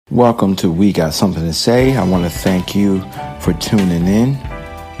Welcome to We Got Something to Say. I want to thank you for tuning in.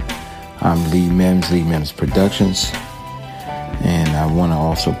 I'm Lee Mims Productions. And I want to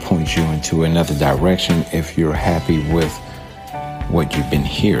also point you into another direction if you're happy with what you've been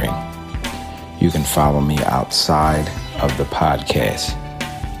hearing. You can follow me outside of the podcast.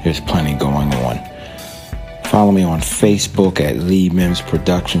 There's plenty going on. Follow me on Facebook at Lee Mims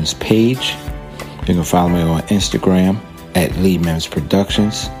Productions page. You can follow me on Instagram at Lee Mims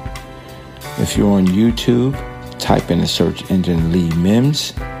Productions. If you're on YouTube, type in the search engine Lee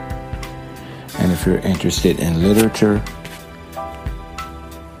Mims. And if you're interested in literature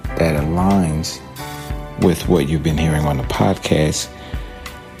that aligns with what you've been hearing on the podcast,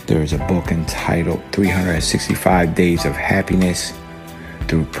 there's a book entitled 365 Days of Happiness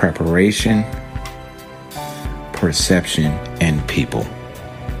Through Preparation, Perception, and People.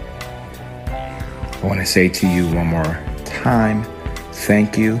 I want to say to you one more time,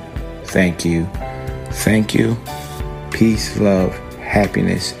 thank you. Thank you. Thank you. Peace, love,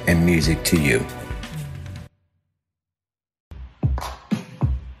 happiness, and music to you.